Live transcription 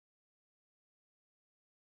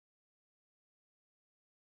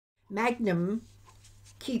Magnum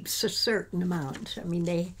keeps a certain amount. I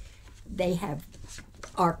mean, they have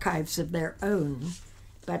archives of their own,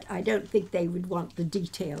 but I don't think they would want the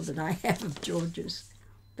detail that I have of George's.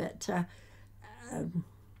 But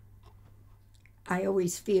I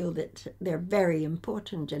always feel that they're very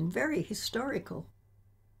important and very historical.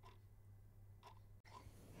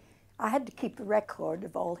 I had to keep a record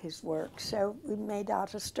of all his work, so we made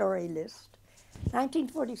out a story list.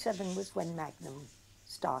 1947 was when Magnum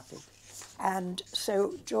started, and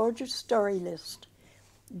so George's story list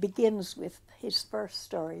begins with his first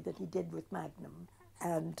story that he did with Magnum.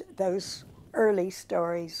 And those early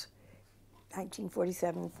stories,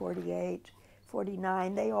 1947, 48,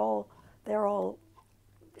 49, they're all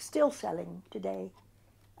still selling today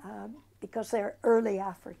because they're early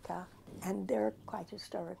Africa and they're quite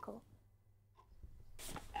historical.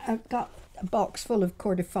 I've got a box full of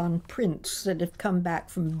Kordofan prints that have come back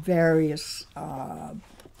from various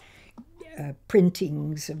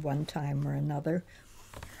printings of one time or another.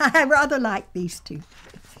 I rather like these two.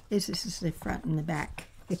 This is the front and the back.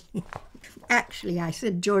 Actually, I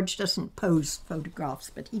said George doesn't pose photographs,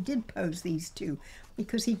 but he did pose these two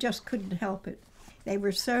because he just couldn't help it. They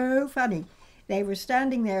were so funny. They were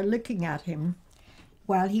standing there looking at him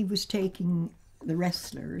while he was taking the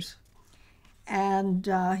wrestlers. And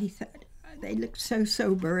he thought they looked so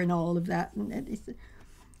sober and all of that. And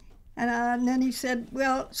then he said,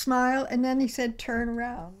 well, smile. And then he said, turn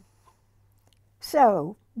around.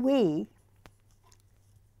 So we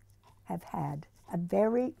have had a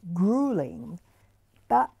very grueling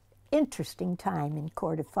but interesting time in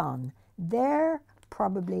Kordofan. There,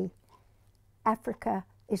 probably, Africa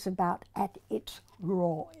is about at its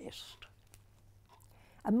rawest.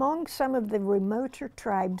 Among some of the remoter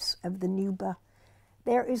tribes of the Nuba,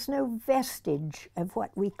 there is no vestige of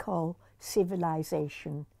what we call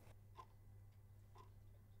civilization